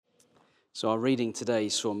So our reading today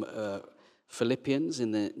is from Philippians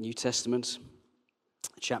in the New Testament,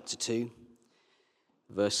 chapter 2,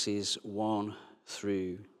 verses 1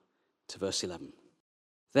 through to verse 11.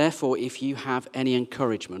 Therefore, if you have any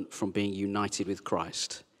encouragement from being united with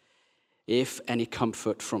Christ, if any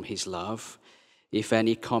comfort from his love, if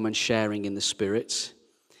any common sharing in the Spirit,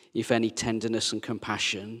 if any tenderness and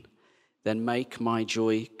compassion, then make my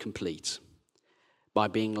joy complete by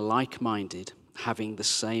being like-minded, having the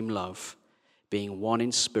same love, being one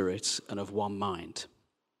in spirit and of one mind.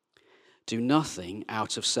 Do nothing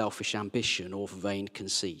out of selfish ambition or vain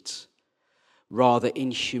conceit. Rather,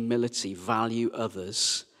 in humility, value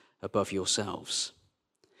others above yourselves,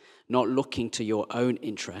 not looking to your own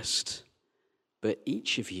interest, but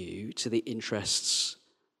each of you to the interests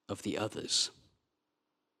of the others.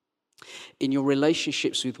 In your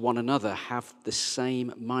relationships with one another, have the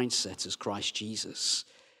same mindset as Christ Jesus,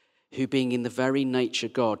 who being in the very nature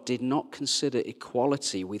God, did not consider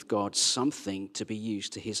equality with God something to be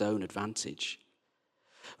used to his own advantage.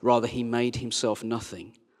 Rather, he made himself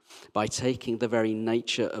nothing by taking the very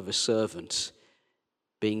nature of a servant,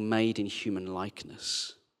 being made in human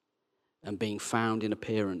likeness, and being found in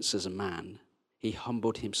appearance as a man, he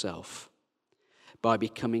humbled himself by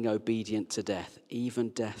becoming obedient to death, even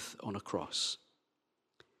death on a cross.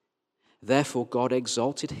 Therefore, God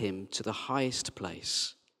exalted him to the highest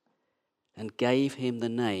place and gave him the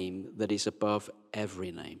name that is above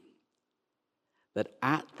every name, that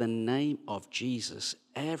at the name of Jesus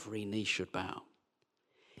every knee should bow,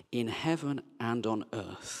 in heaven and on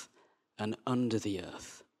earth and under the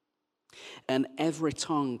earth, and every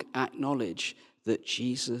tongue acknowledge that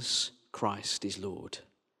Jesus Christ is Lord,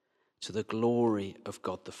 to the glory of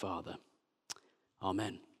God the Father.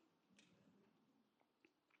 Amen.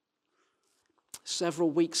 Several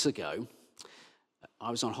weeks ago, I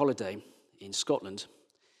was on holiday in Scotland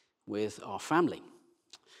with our family,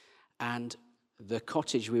 and the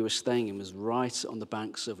cottage we were staying in was right on the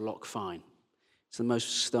banks of Loch Fyne. It's the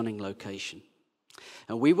most stunning location.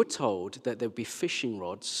 And we were told that there would be fishing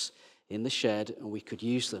rods in the shed and we could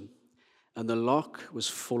use them. And the loch was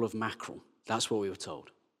full of mackerel. That's what we were told.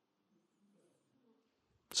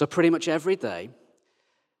 So pretty much every day,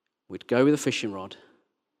 we'd go with a fishing rod,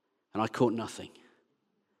 and I caught nothing.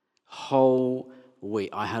 Whole week,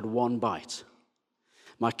 I had one bite.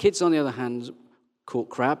 My kids, on the other hand, caught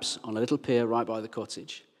crabs on a little pier right by the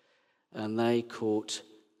cottage, and they caught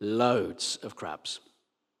loads of crabs.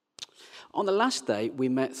 On the last day, we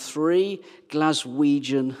met 3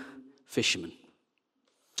 Glaswegian fishermen.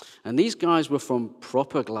 And these guys were from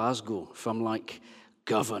proper Glasgow, from like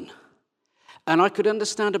Govan. And I could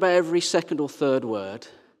understand about every second or third word.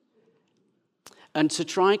 And to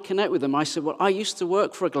try and connect with them, I said, well, I used to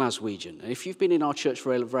work for a Glaswegian. And if you've been in our church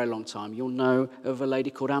for a very long time, you'll know of a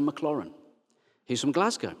lady called Anne McLaurin, who's from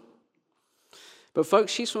Glasgow. But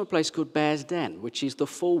folks, she's from a place called Bearsden, which is the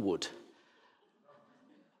Fulwood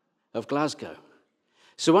of Glasgow.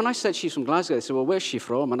 So when I said she's from Glasgow, they said, well, where's she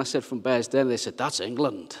from? And I said, from Bearsden. They said, that's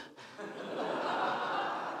England.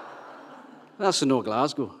 That's no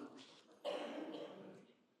Glasgow.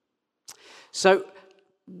 So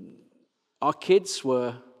our kids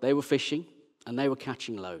were fishing and they were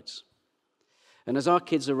catching loads. And as our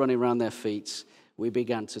kids are running around their feet, we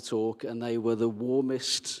began to talk, and they were the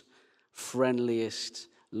warmest, friendliest,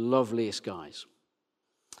 loveliest guys.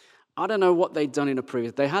 I don't know what they'd done in a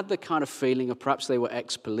previous. They had the kind of feeling of perhaps they were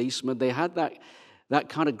ex-policemen. They had that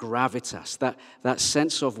kind of gravitas, that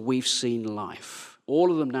sense of we've seen life.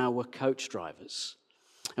 All of them now were coach drivers.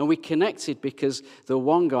 And we connected because the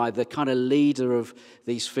one guy, the kind of leader of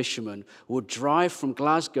these fishermen, would drive from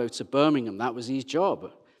Glasgow to Birmingham. That was his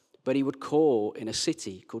job. But he would call in a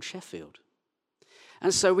city called Sheffield.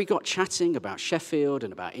 And so we got chatting about Sheffield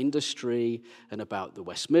and about industry and about the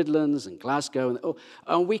West Midlands and Glasgow.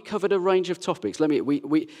 And we covered a range of topics.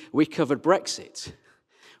 We covered Brexit.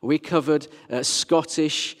 We covered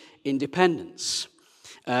Scottish independence.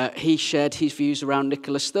 He shared his views around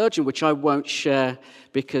Nicola Sturgeon, which I won't share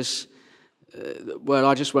because,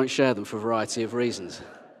 I just won't share them for a variety of reasons.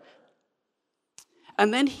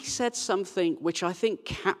 And then he said something which I think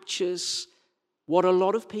captures what a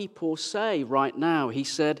lot of people say right now. He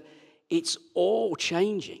said, it's all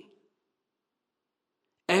changing.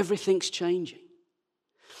 Everything's changing.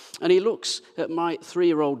 And he looks at my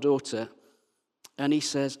 3-year-old daughter and he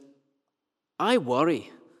says, I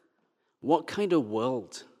worry what kind of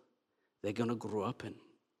world they're going to grow up in.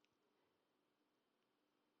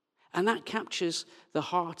 And that captures the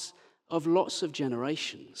heart of lots of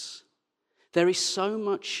generations. There is so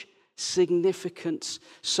much significant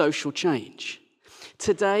social change.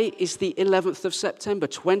 Today is the 11th of September,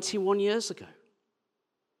 21 years ago.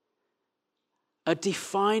 A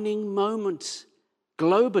defining moment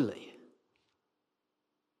globally.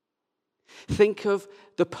 Think of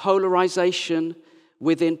the polarization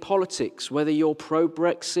within politics, whether you're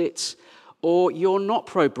pro-Brexit or you're not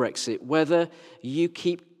pro-Brexit, whether you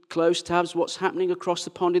keep close tabs what's happening across the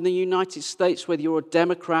pond in the United States, whether you're a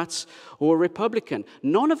Democrat or a Republican.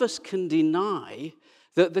 None of us can deny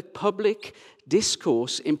that the public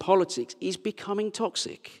discourse in politics is becoming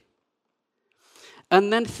toxic.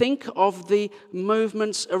 And then think of the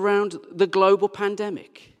movements around the global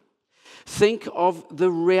pandemic. Think of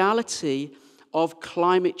the reality of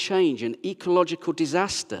climate change and ecological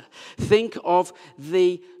disaster. Think of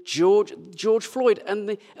the George Floyd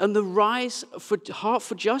and the rise for Heart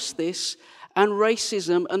for Justice and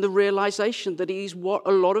racism, and the realization that it is what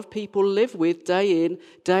a lot of people live with day in,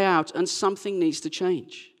 day out, and something needs to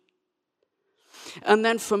change. And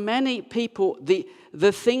then for many people,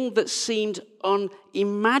 the thing that seemed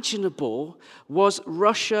unimaginable was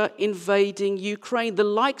Russia invading Ukraine, the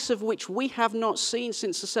likes of which we have not seen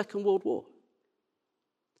since the Second World War.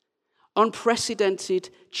 Unprecedented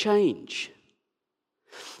change.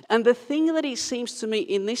 And the thing that it seems to me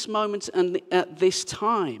in this moment and at this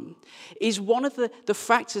time is one of the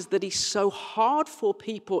factors that is so hard for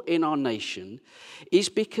people in our nation is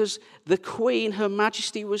because the Queen, Her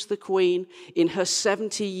Majesty was the Queen, in her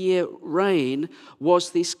 70-year reign was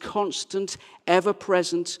this constant,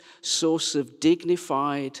 ever-present source of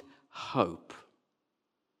dignified hope.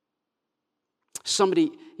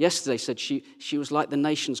 Somebody yesterday said she was like the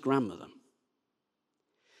nation's grandmother.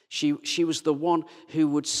 She was the one who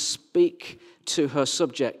would speak to her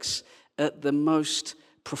subjects at the most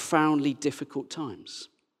profoundly difficult times.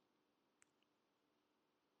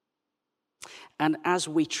 And as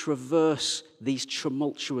we traverse these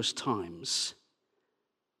tumultuous times,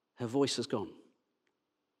 her voice has gone.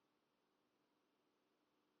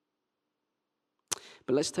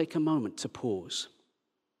 But let's take a moment to pause.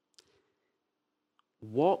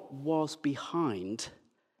 What was behind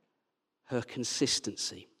her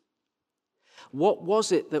consistency? What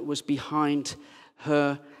was it that was behind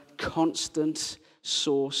her constant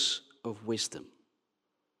source of wisdom?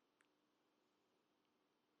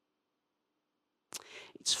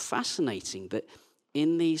 It's fascinating that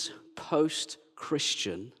in these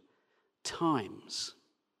post-Christian times,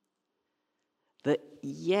 that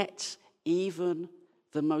yet even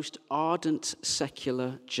the most ardent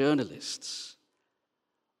secular journalists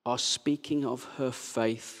are speaking of her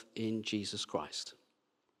faith in Jesus Christ.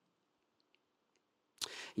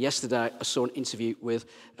 Yesterday, I saw an interview with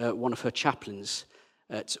one of her chaplains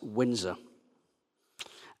at Windsor.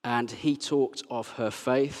 And he talked of her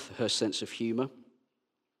faith, her sense of humor,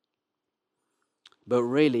 but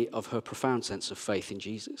really of her profound sense of faith in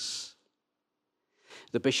Jesus.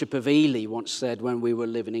 The Bishop of Ely once said, when we were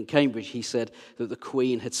living in Cambridge, he said that the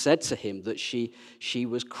Queen had said to him that she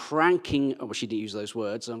was cranking, well, she didn't use those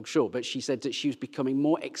words, I'm sure, but she said that she was becoming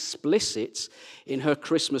more explicit in her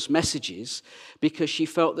Christmas messages because she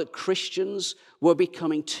felt that Christians were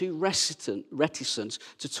becoming too reticent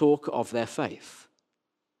to talk of their faith.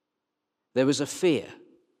 There was a fear.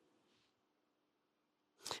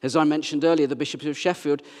 As I mentioned earlier, the Bishop of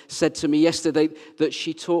Sheffield said to me yesterday that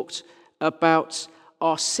she talked about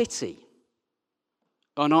our city,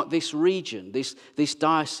 or not this region, this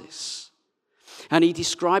diocese. And he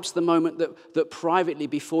describes the moment that privately,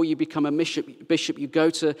 before you become a bishop, you go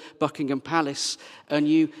to Buckingham Palace and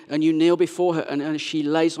you kneel before her, and she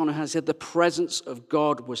lays on her hands. Said the presence of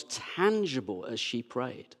God was tangible as she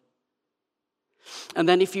prayed. And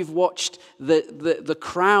then if you've watched the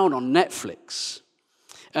Crown on Netflix,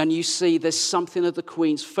 and you see there's something of the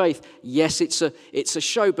Queen's faith. Yes, it's a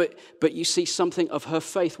show, but you see something of her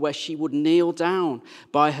faith where she would kneel down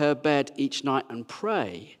by her bed each night and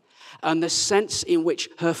pray. And the sense in which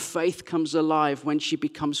her faith comes alive when she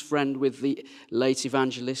becomes friend with the late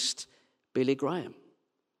evangelist Billy Graham.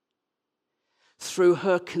 Through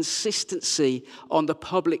her consistency on the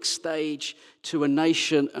public stage to a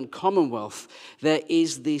nation and commonwealth, there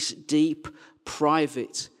is this deep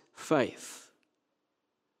private faith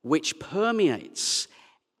which permeates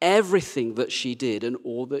everything that she did and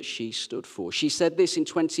all that she stood for. She said this in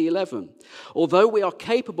 2011. Although we are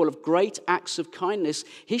capable of great acts of kindness,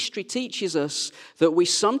 history teaches us that we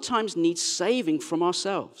sometimes need saving from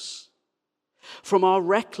ourselves, from our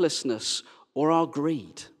recklessness or our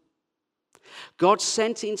greed. God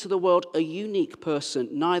sent into the world a unique person,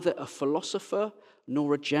 neither a philosopher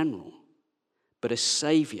nor a general, but a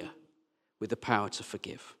savior with the power to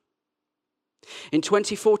forgive. In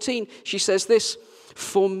 2014, she says this,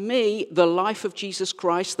 For me, the life of Jesus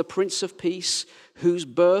Christ, the Prince of Peace, whose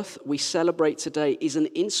birth we celebrate today, is an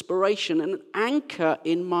inspiration, an anchor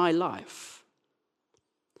in my life,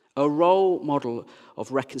 a role model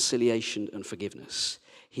of reconciliation and forgiveness.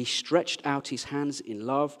 He stretched out his hands in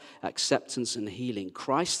love, acceptance, and healing.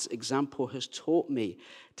 Christ's example has taught me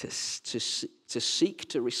to seek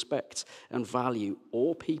to respect and value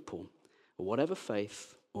all people, whatever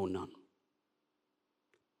faith or none.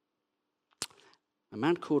 A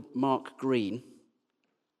man called Mark Greene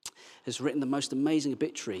has written the most amazing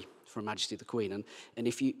obituary for Her Majesty the Queen. And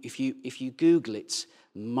if you Google it,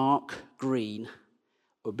 Mark Greene,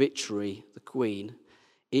 obituary, the Queen,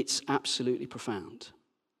 it's absolutely profound.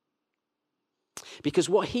 Because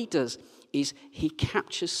what he does is he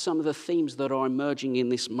captures some of the themes that are emerging in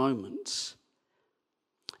this moment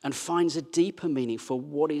and finds a deeper meaning for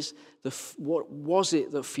what was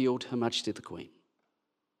it that fueled Her Majesty the Queen.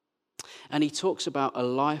 And he talks about a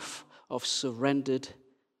life of surrendered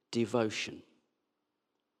devotion.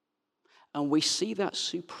 And we see that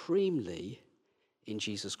supremely in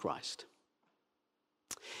Jesus Christ.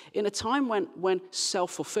 In a time when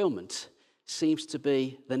self-fulfillment seems to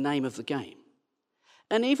be the name of the game.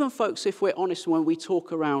 And even, folks, if we're honest, when we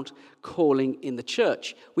talk around calling in the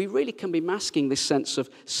church, we really can be masking this sense of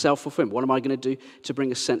self-fulfillment. What am I going to do to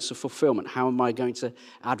bring a sense of fulfillment? How am I going to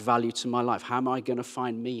add value to my life? How am I going to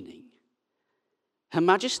find meaning? Her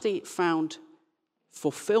Majesty found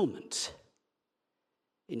fulfillment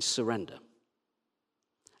in surrender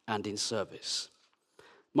and in service.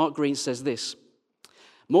 Mark Greene says this: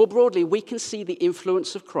 more broadly, we can see the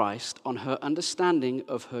influence of Christ on her understanding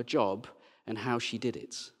of her job and how she did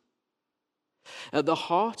it. At the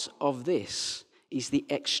heart of this is the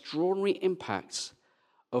extraordinary impact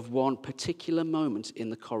of one particular moment in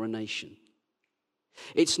the coronation.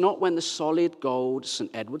 It's not when the solid gold St.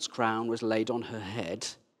 Edward's crown was laid on her head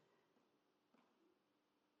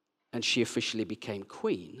and she officially became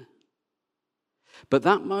queen. But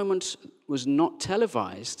that moment was not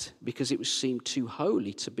televised because it was seemed too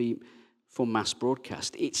holy to be for mass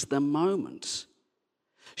broadcast. It's the moment.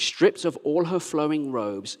 Stripped of all her flowing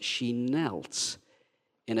robes, she knelt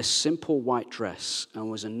in a simple white dress and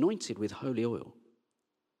was anointed with holy oil.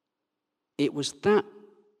 It was that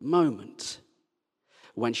moment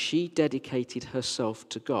when she dedicated herself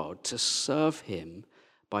to God to serve him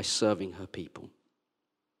by serving her people.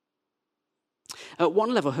 At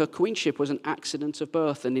one level, her queenship was an accident of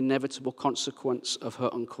birth, an inevitable consequence of her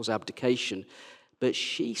uncle's abdication, but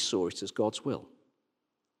she saw it as God's will,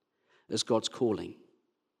 as God's calling,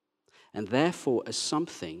 and therefore as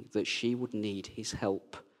something that she would need his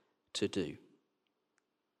help to do.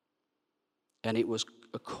 And it was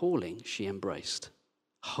a calling she embraced,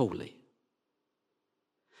 holy.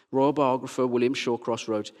 Royal biographer William Shawcross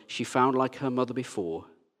wrote, she found, like her mother before,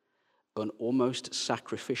 an almost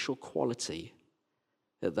sacrificial quality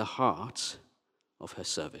at the heart of her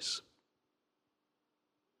service.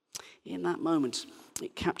 In that moment,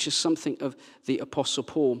 it captures something of the Apostle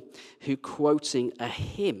Paul, who, quoting a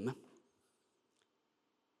hymn,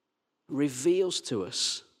 reveals to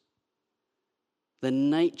us the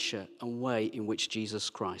nature and way in which Jesus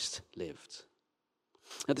Christ lived.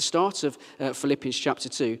 At the start of Philippians chapter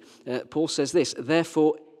 2, Paul says this: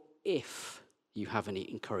 therefore, if you have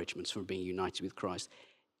any encouragement from being united with Christ,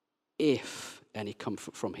 if any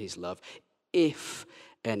comfort from his love, if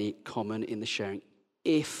any common in the sharing,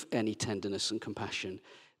 if any tenderness and compassion,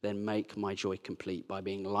 then make my joy complete by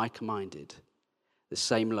being like-minded, the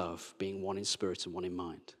same love, being one in spirit and one in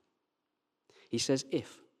mind. He says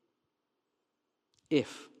if.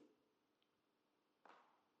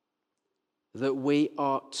 That we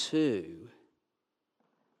are to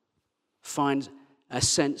find a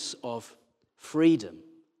sense of freedom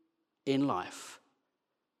in life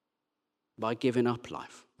by giving up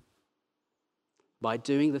life, by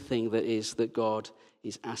doing the thing that God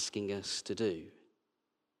is asking us to do.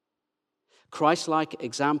 Christ-like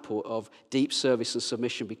example of deep service and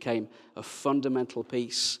submission became a fundamental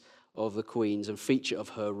piece of the Queen's and feature of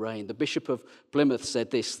her reign. The Bishop of Plymouth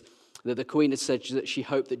said this, that the Queen had said that she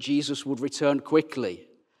hoped that Jesus would return quickly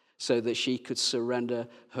so that she could surrender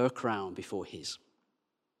her crown before his.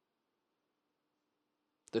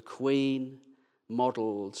 The Queen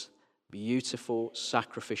modeled beautiful,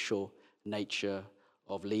 sacrificial nature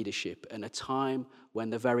of leadership in a time when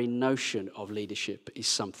the very notion of leadership is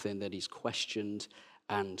something that is questioned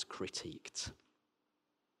and critiqued.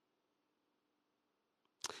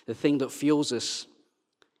 The thing that fuels us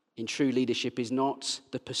in true leadership is not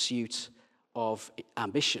the pursuit of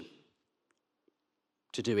ambition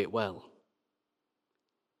to do it well,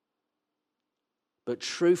 but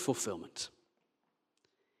true fulfillment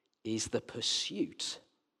is the pursuit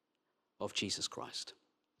of Jesus Christ.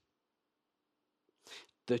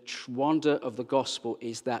 The wonder of the gospel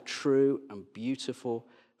is that true and beautiful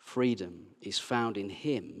freedom is found in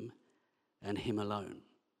him and him alone.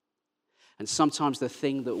 And sometimes the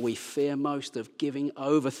thing that we fear most of giving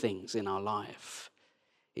over things in our life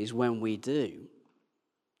is when we do,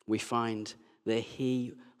 we find that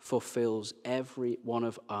he fulfills every one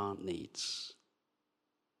of our needs.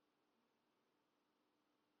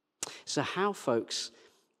 So how, folks,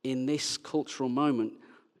 in this cultural moment,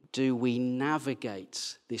 do we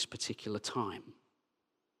navigate this particular time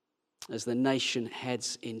as the nation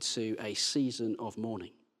heads into a season of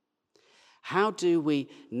mourning? How do we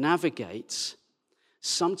navigate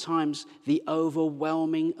sometimes the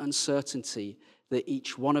overwhelming uncertainty that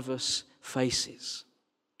each one of us faces?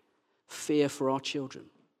 Fear for our children,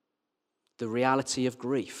 the reality of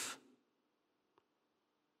grief.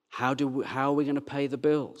 How are we going to pay the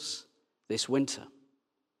bills this winter?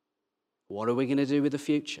 What are we going to do with the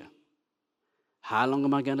future? How long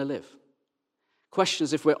am I going to live?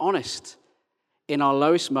 Questions, if we're honest, in our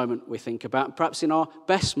lowest moment we think about, perhaps in our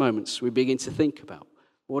best moments we begin to think about.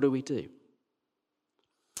 What do we do?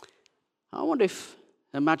 I wonder if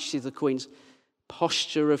Her Majesty the Queen's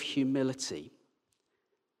posture of humility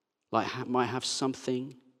might have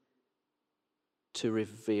something to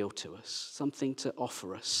reveal to us, something to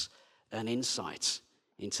offer us an insight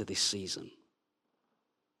into this season.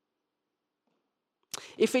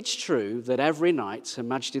 If it's true that every night Her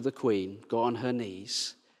Majesty the Queen got on her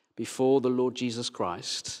knees before the Lord Jesus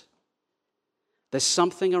Christ, there's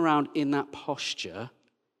something around in that posture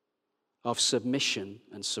of submission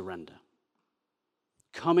and surrender.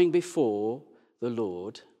 Coming before the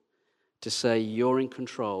Lord to say, you're in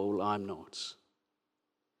control, I'm not.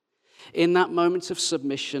 In that moment of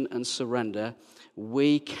submission and surrender,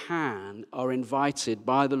 we are invited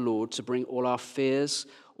by the Lord to bring all our fears,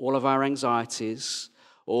 all of our anxieties,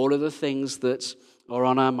 all of the things that are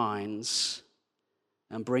on our minds,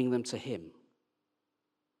 and bring them to him.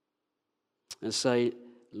 And say,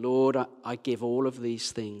 Lord, I give all of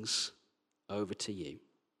these things over to you.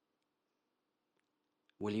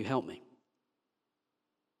 Will you help me?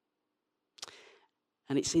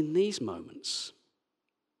 And it's in these moments,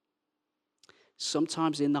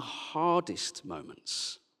 sometimes in the hardest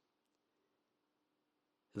moments,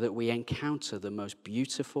 that we encounter the most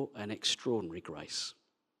beautiful and extraordinary grace.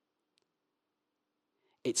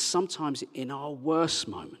 It's sometimes in our worst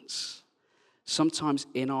moments, sometimes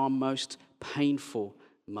in our most painful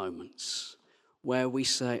moments, where we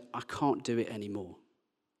say, I can't do it anymore,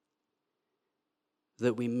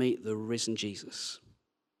 that we meet the risen Jesus,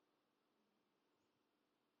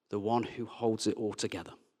 the one who holds it all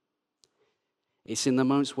together. It's in the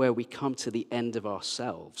moments where we come to the end of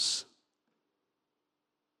ourselves,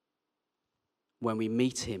 when we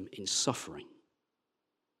meet him in suffering,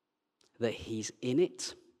 that he's in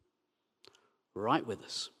it, right with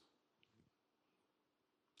us.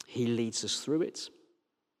 He leads us through it,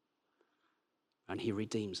 and he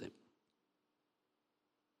redeems it.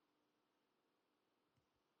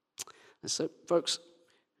 And so, folks,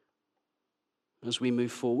 as we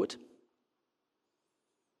move forward,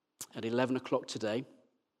 at 11 o'clock today,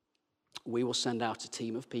 we will send out a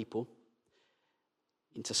team of people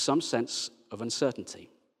into some sense of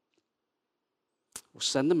uncertainty. We'll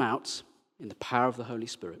send them out in the power of the Holy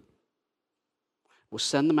Spirit. We'll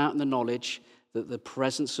send them out in the knowledge that the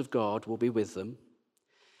presence of God will be with them,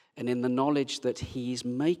 and in the knowledge that he is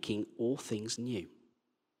making all things new.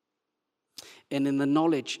 And in the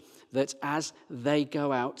knowledge that as they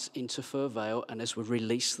go out into Fir Vale, and as we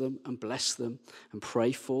release them and bless them and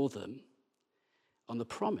pray for them, on the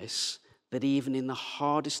promise that even in the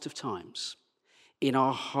hardest of times, in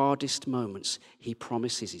our hardest moments, he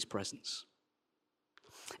promises his presence.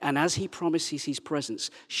 And as he promises his presence,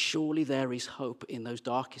 surely there is hope in those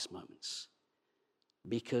darkest moments.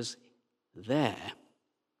 Because there,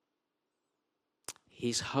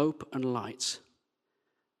 his hope and light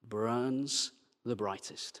burns the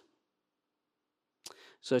brightest.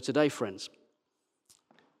 So today, friends,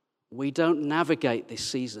 we don't navigate this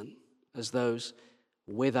season as those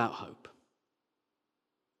without hope.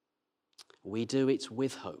 We do it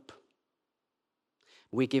with hope.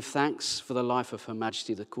 We give thanks for the life of Her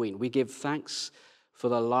Majesty the Queen. We give thanks for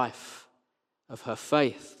the life of her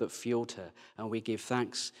faith that fueled her. And we give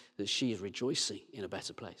thanks that she is rejoicing in a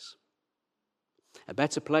better place. A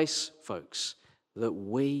better place, folks, that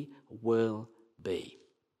we will be.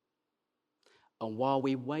 And while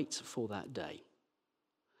we wait for that day,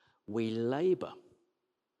 we labor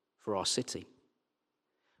for our city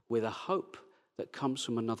with a hope that comes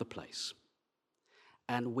from another place.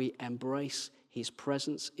 and we embrace his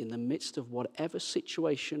presence in the midst of whatever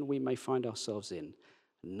situation we may find ourselves in,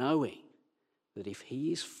 knowing that if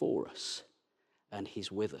he is for us and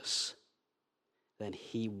he's with us, then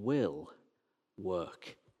he will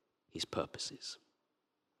work his purposes.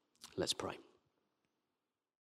 Let's pray.